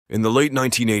In the late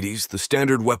 1980s, the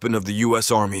standard weapon of the U.S.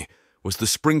 Army was the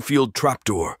Springfield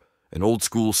Trapdoor, an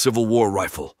old-school Civil War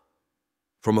rifle.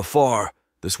 From afar,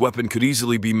 this weapon could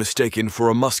easily be mistaken for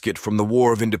a musket from the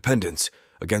War of Independence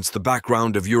against the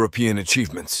background of European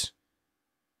achievements.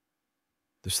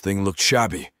 This thing looked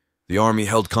shabby. The Army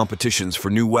held competitions for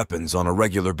new weapons on a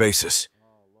regular basis,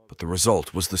 but the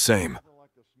result was the same.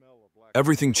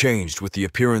 Everything changed with the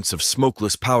appearance of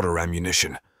smokeless powder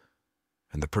ammunition,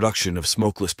 and the production of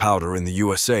smokeless powder in the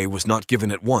USA was not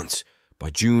given at once. By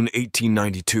June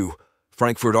 1892,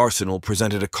 Frankfurt Arsenal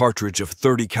presented a cartridge of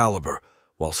 .30 caliber,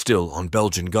 while still on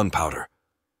Belgian gunpowder.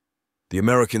 The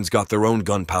Americans got their own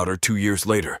gunpowder 2 years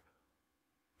later.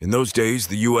 In those days,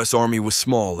 the U.S. Army was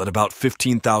small at about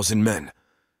 15,000 men.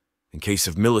 In case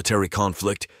of military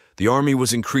conflict, the Army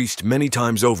was increased many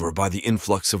times over by the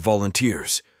influx of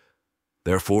volunteers.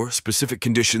 Therefore, specific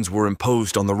conditions were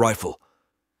imposed on the rifle: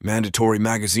 mandatory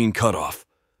magazine cutoff,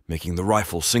 making the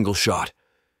rifle single-shot,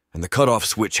 and the cutoff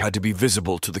switch had to be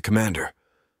visible to the commander.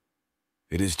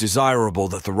 It is desirable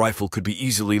that the rifle could be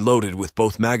easily loaded with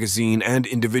both magazine and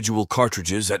individual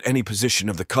cartridges at any position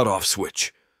of the cutoff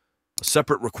switch. A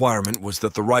separate requirement was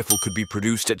that the rifle could be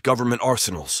produced at government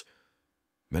arsenals.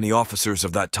 Many officers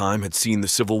of that time had seen the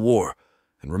Civil War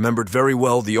and remembered very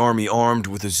well the Army armed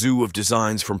with a zoo of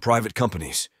designs from private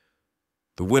companies.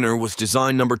 The winner was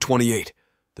design number 28,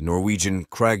 the Norwegian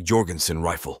Krag Jorgensen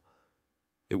rifle.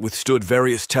 It withstood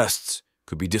various tests,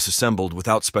 could be disassembled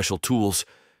without special tools,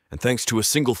 and thanks to a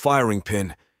single firing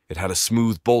pin, it had a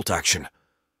smooth bolt action.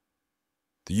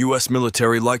 The U.S.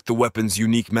 military liked the weapon's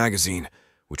unique magazine,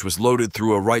 which was loaded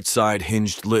through a right-side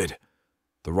hinged lid.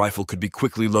 The rifle could be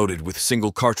quickly loaded with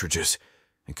single cartridges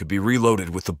and could be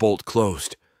reloaded with the bolt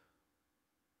closed.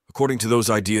 According to those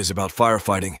ideas about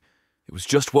firefighting, it was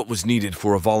just what was needed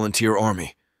for a volunteer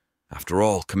army. After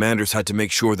all, commanders had to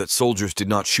make sure that soldiers did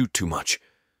not shoot too much.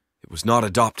 It was not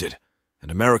adopted, and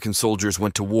American soldiers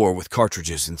went to war with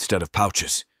cartridges instead of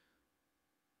pouches.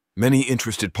 Many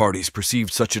interested parties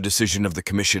perceived such a decision of the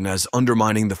Commission as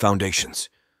undermining the foundations.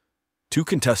 2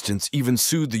 contestants even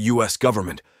sued the U.S.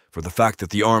 government for the fact that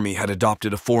the Army had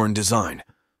adopted a foreign design.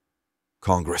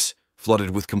 Congress,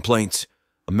 flooded with complaints,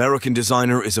 "American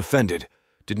designer is offended,"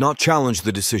 did not challenge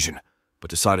the decision, but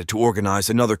decided to organize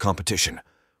another competition,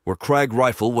 where Krag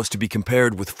rifle was to be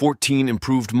compared with 14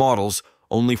 improved models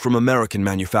only from American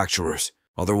manufacturers.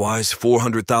 Otherwise,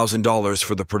 $400,000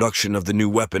 for the production of the new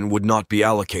weapon would not be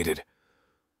allocated.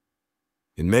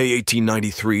 In May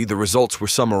 1893, the results were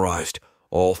summarized.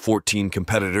 All 14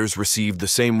 competitors received the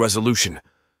same resolution: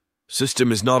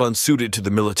 system is not unsuited to the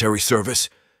military service,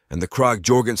 and the Krag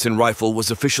Jorgensen rifle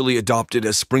was officially adopted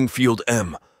as Springfield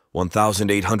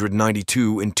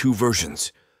M1902 in 2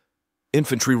 versions: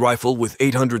 infantry rifle with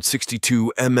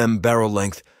 862 mm barrel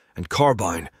length and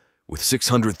carbine with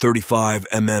 635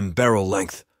 mm barrel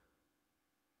length.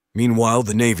 Meanwhile,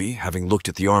 the Navy, having looked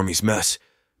at the Army's mess,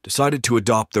 decided to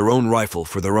adopt their own rifle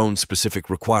for their own specific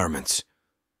requirements.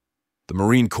 The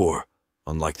Marine Corps,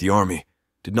 unlike the Army,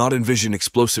 did not envision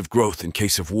explosive growth in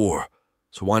case of war,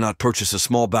 so why not purchase a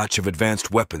small batch of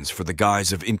advanced weapons for the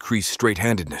guise of increased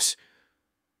straight-handedness?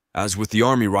 As with the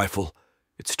Army rifle,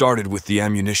 it started with the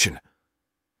ammunition.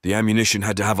 The ammunition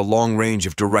had to have a long range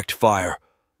of direct fire,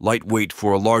 lightweight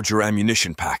for a larger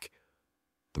ammunition pack.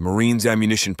 The Marines'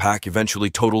 ammunition pack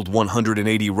eventually totaled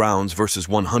 180 rounds versus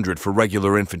 100 for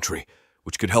regular infantry,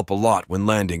 which could help a lot when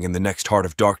landing in the next heart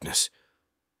of darkness.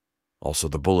 Also,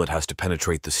 the bullet has to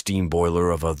penetrate the steam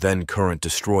boiler of a then-current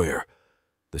destroyer.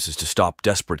 This is to stop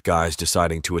desperate guys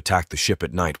deciding to attack the ship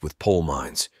at night with pole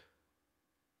mines.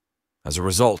 As a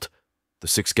result, the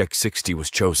 6x60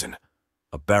 was chosen.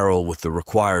 A barrel with the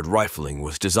required rifling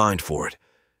was designed for it,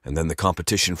 and then the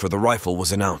competition for the rifle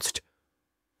was announced.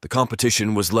 The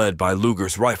competition was led by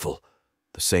Luger's rifle,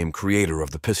 the same creator of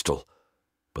the pistol,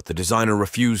 but the designer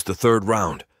refused the 3rd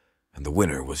round, and the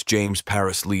winner was James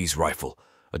Paris Lee's rifle,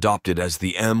 adopted as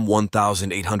the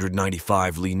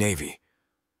M1895 Lee Navy.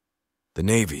 The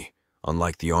Navy,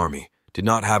 unlike the Army, did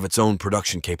not have its own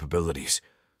production capabilities,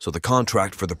 so the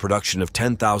contract for the production of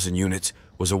 10,000 units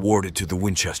was awarded to the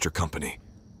Winchester Company.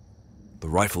 The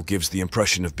rifle gives the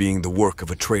impression of being the work of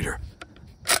a traitor.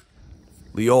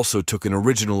 Lee also took an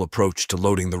original approach to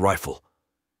loading the rifle.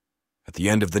 At the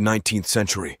end of the 19th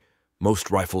century, most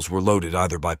rifles were loaded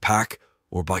either by pack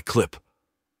or by clip.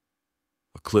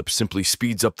 A clip simply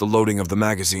speeds up the loading of the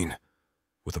magazine.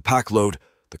 With a pack load,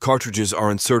 the cartridges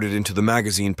are inserted into the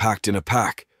magazine packed in a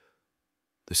pack.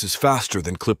 This is faster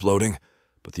than clip loading,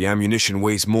 but the ammunition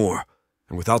weighs more,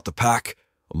 and without the pack,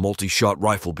 a multi-shot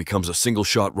rifle becomes a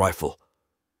single-shot rifle.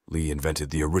 Lee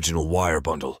invented the original wire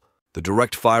bundle, The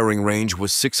direct firing range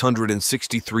was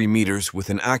 663 meters with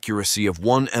an accuracy of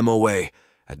 1 MOA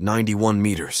at 91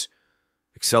 meters.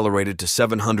 Accelerated to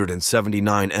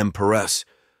 779 m/s,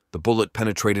 the bullet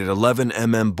penetrated 11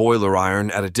 mm boiler iron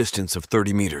at a distance of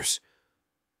 30 meters.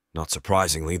 Not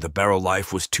surprisingly, the barrel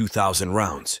life was 2,000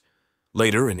 rounds.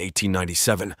 Later, in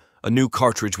 1897, a new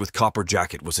cartridge with copper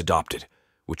jacket was adopted,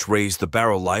 which raised the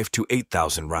barrel life to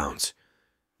 8,000 rounds.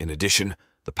 In addition,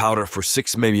 the powder for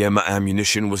 6 mm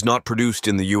ammunition was not produced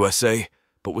in the USA,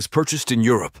 but was purchased in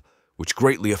Europe, which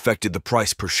greatly affected the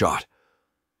price per shot.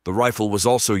 The rifle was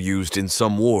also used in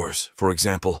some wars. For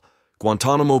example,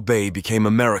 Guantanamo Bay became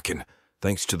American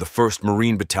thanks to the 1st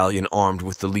Marine Battalion armed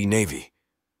with the Lee Navy.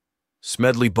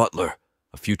 Smedley Butler,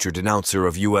 a future denouncer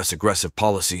of U.S. aggressive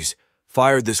policies,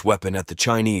 fired this weapon at the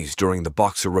Chinese during the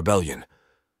Boxer Rebellion.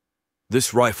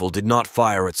 This rifle did not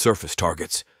fire at surface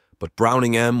targets, but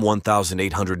Browning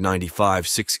M1895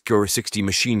 6x60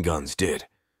 machine guns did.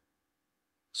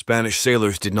 Spanish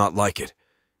sailors did not like it.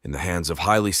 In the hands of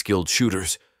highly skilled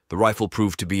shooters, the rifle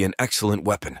proved to be an excellent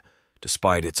weapon,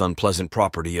 despite its unpleasant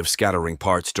property of scattering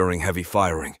parts during heavy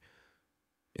firing.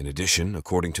 In addition,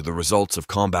 according to the results of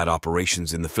combat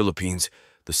operations in the Philippines,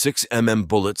 the 6 mm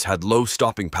bullets had low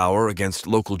stopping power against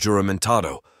local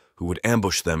juramentado, who would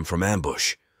ambush them from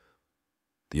ambush.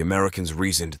 The Americans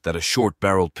reasoned that a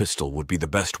short-barreled pistol would be the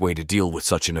best way to deal with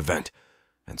such an event,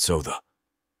 and so the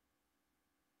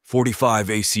 .45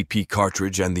 ACP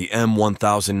cartridge and the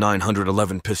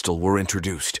M1911 pistol were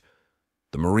introduced.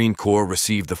 The Marine Corps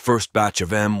received the first batch of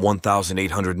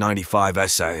M1895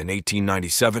 SA in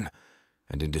 1897,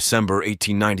 and in December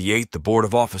 1898 the Board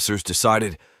of Officers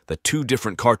decided that 2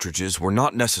 different cartridges were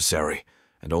not necessary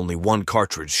and only 1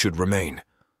 cartridge should remain.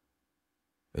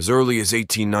 As early as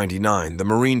 1899, the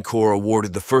Marine Corps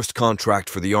awarded the first contract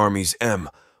for the Army's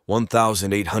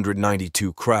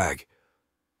M1892 Krag,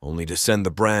 only to send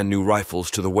the brand new rifles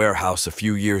to the warehouse a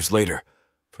few years later,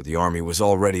 for the Army was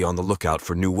already on the lookout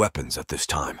for new weapons at this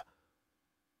time.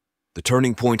 The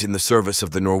turning point in the service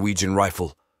of the Norwegian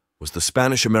rifle was the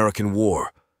Spanish-American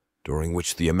War, during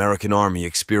which the American Army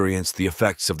experienced the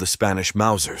effects of the Spanish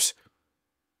Mausers.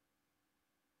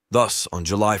 Thus, on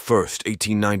July 1,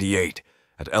 1898,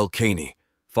 at El Caney,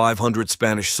 500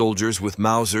 Spanish soldiers with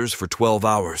Mausers for 12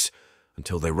 hours,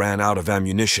 until they ran out of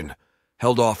ammunition,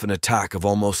 held off an attack of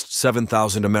almost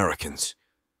 7,000 Americans.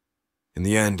 In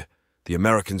the end, the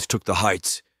Americans took the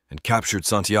heights and captured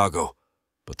Santiago,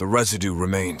 but the residue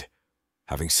remained.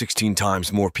 Having 16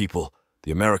 times more people,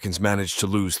 the Americans managed to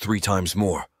lose 3 times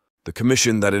more. The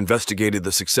commission that investigated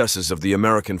the successes of the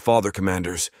American father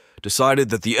commanders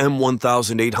decided that the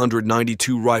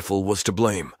M1892 rifle was to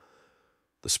blame.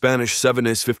 The Spanish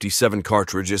 7s57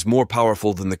 cartridge is more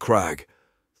powerful than the Krag,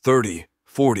 30,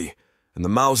 40, and the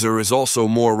Mauser is also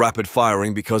more rapid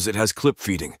firing because it has clip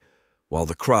feeding, while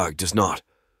the Krag does not.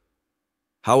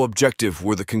 How objective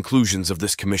were the conclusions of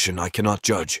this commission, I cannot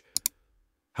judge.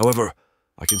 However,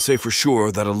 I can say for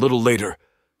sure that a little later,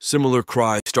 similar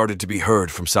cries started to be heard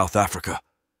from South Africa.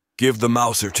 Give the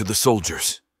Mauser to the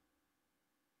soldiers.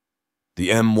 The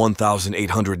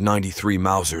M1893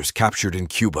 Mausers captured in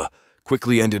Cuba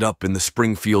quickly ended up in the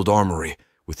Springfield Armory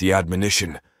with the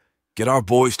admonition, "Get our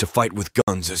boys to fight with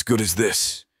guns as good as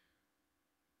this."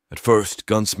 At first,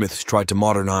 gunsmiths tried to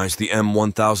modernize the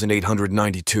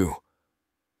M1892.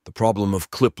 The problem of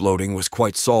clip loading was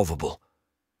quite solvable.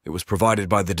 It was provided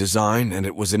by the design, and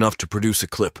it was enough to produce a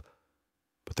clip.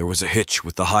 But there was a hitch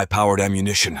with the high-powered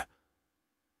ammunition.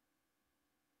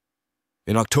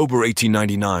 In October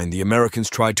 1899, the Americans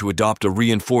tried to adopt a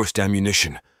reinforced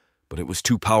ammunition, but it was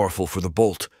too powerful for the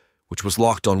bolt, which was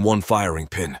locked on one firing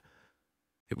pin.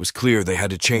 It was clear they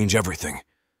had to change everything,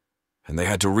 and they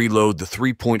had to reload the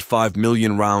 3.5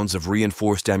 million rounds of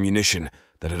reinforced ammunition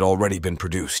that had already been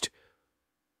produced.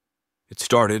 It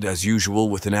started, as usual,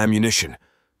 with an ammunition,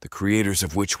 the creators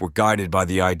of which were guided by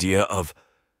the idea of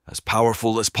as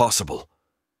powerful as possible.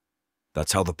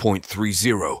 That's how the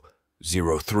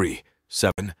 .3003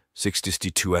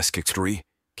 7.62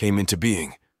 came into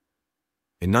being.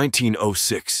 In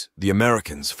 1906, the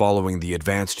Americans, following the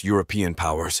advanced European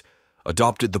powers,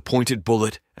 adopted the pointed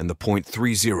bullet and the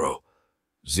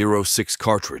 .3006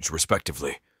 cartridge,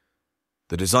 respectively.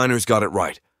 The designers got it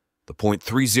right. The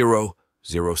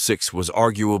 .3006 was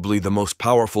arguably the most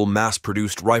powerful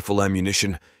mass-produced rifle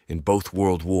ammunition in both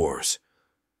world wars.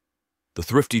 The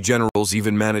thrifty generals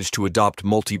even managed to adopt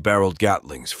multi-barreled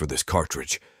Gatlings for this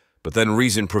cartridge, but then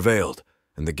reason prevailed,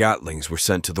 and the Gatlings were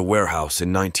sent to the warehouse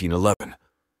in 1911.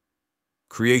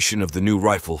 Creation of the new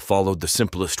rifle followed the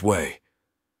simplest way.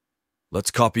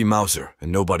 Let's copy Mauser,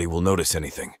 and nobody will notice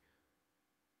anything.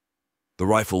 The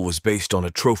rifle was based on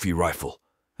a trophy rifle,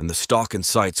 and the stock and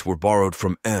sights were borrowed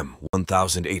from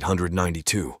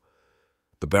M1902.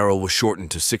 The barrel was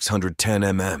shortened to 610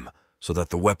 mm so that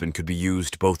the weapon could be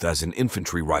used both as an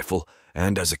infantry rifle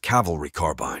and as a cavalry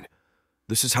carbine.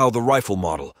 This is how the rifle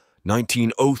model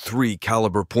 1903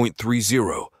 caliber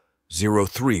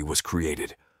 .30-03 was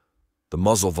created. The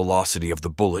muzzle velocity of the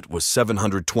bullet was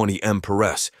 720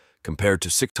 m/s compared to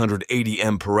 680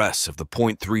 m/s of the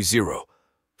 .30,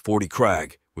 40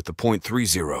 Krag with the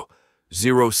 .30,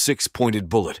 06-pointed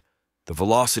bullet. The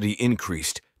velocity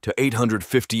increased to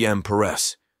 850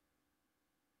 m/s.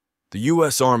 The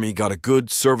U.S. Army got a good,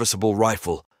 serviceable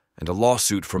rifle and a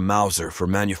lawsuit from Mauser for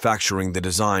manufacturing the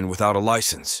design without a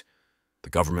license. The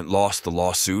government lost the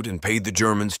lawsuit and paid the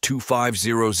Germans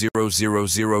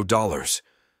 $25,000.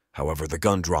 However, the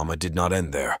gun drama did not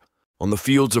end there. On the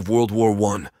fields of World War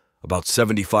I, about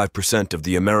 75% of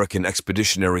the American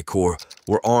Expeditionary Corps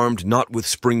were armed not with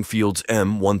Springfield's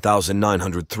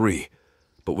M1903,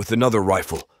 but with another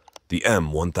rifle, the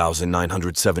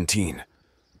M1917.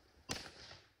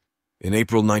 In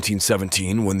April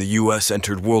 1917, when the U.S.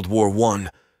 entered World War I,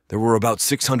 there were about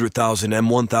 600,000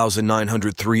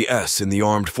 M1903s in the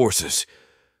armed forces.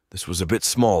 This was a bit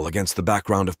small against the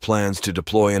background of plans to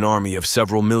deploy an army of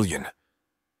several million.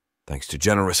 Thanks to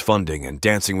generous funding and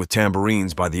dancing with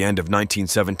tambourines by the end of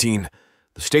 1917,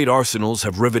 the state arsenals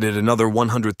have riveted another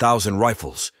 100,000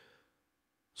 rifles.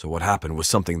 So what happened was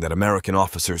something that American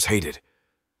officers hated.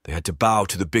 They had to bow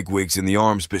to the bigwigs in the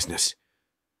arms business.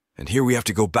 And here we have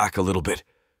to go back a little bit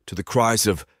to the cries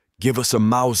of "Give us a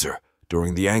Mauser"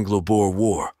 during the Anglo-Boer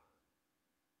War.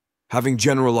 Having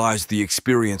generalized the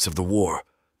experience of the war,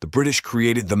 the British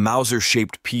created the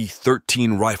Mauser-shaped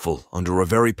P-13 rifle under a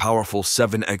very powerful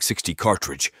 7x60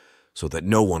 cartridge so that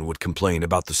no one would complain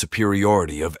about the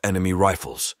superiority of enemy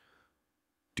rifles.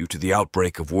 Due to the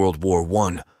outbreak of World War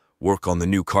I, work on the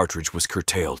new cartridge was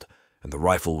curtailed and the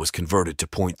rifle was converted to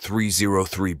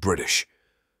 .303 British.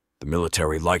 The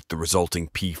military liked the resulting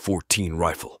P-14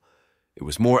 rifle. It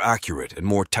was more accurate and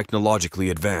more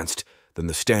technologically advanced than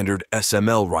the standard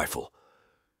SML rifle.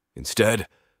 Instead,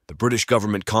 the British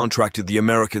government contracted the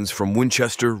Americans from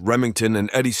Winchester, Remington, and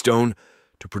Eddystone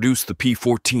to produce the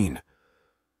P-14.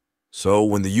 So,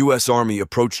 when the U.S. Army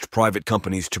approached private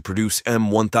companies to produce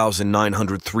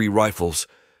M1903 rifles,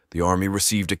 the Army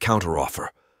received a counteroffer.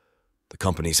 The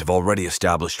companies have already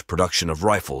established production of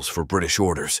rifles for British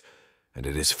orders, and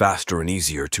it is faster and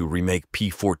easier to remake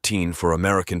P-14 for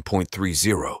American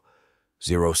 .30,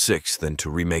 06 than to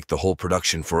remake the whole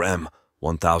production for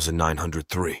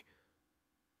M1903.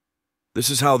 This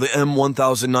is how the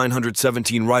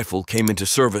M1917 rifle came into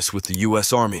service with the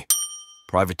U.S. Army.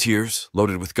 Privateers,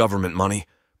 loaded with government money,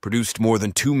 produced more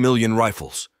than 2 million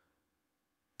rifles.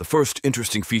 The first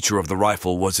interesting feature of the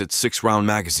rifle was its 6-round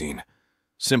magazine.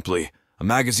 Simply, a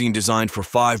magazine designed for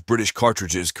 5 British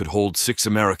cartridges could hold 6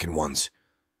 American ones.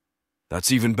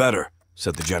 "That's even better,"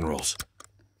 said the generals.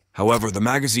 However, the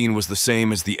magazine was the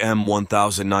same as the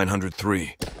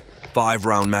M1903,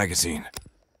 5-round magazine.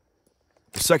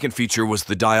 The second feature was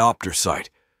the diopter sight,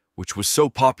 which was so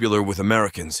popular with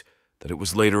Americans that it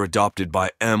was later adopted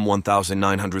by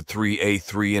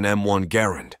M1903A3 and M1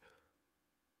 Garand.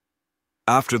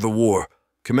 After the war,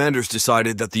 commanders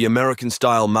decided that the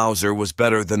American-style Mauser was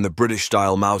better than the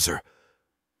British-style Mauser.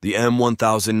 The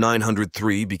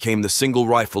M1903 became the single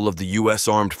rifle of the U.S.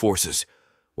 Armed Forces,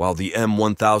 while the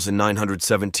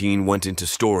M1917 went into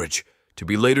storage, to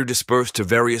be later dispersed to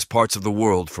various parts of the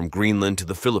world from Greenland to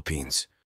the Philippines.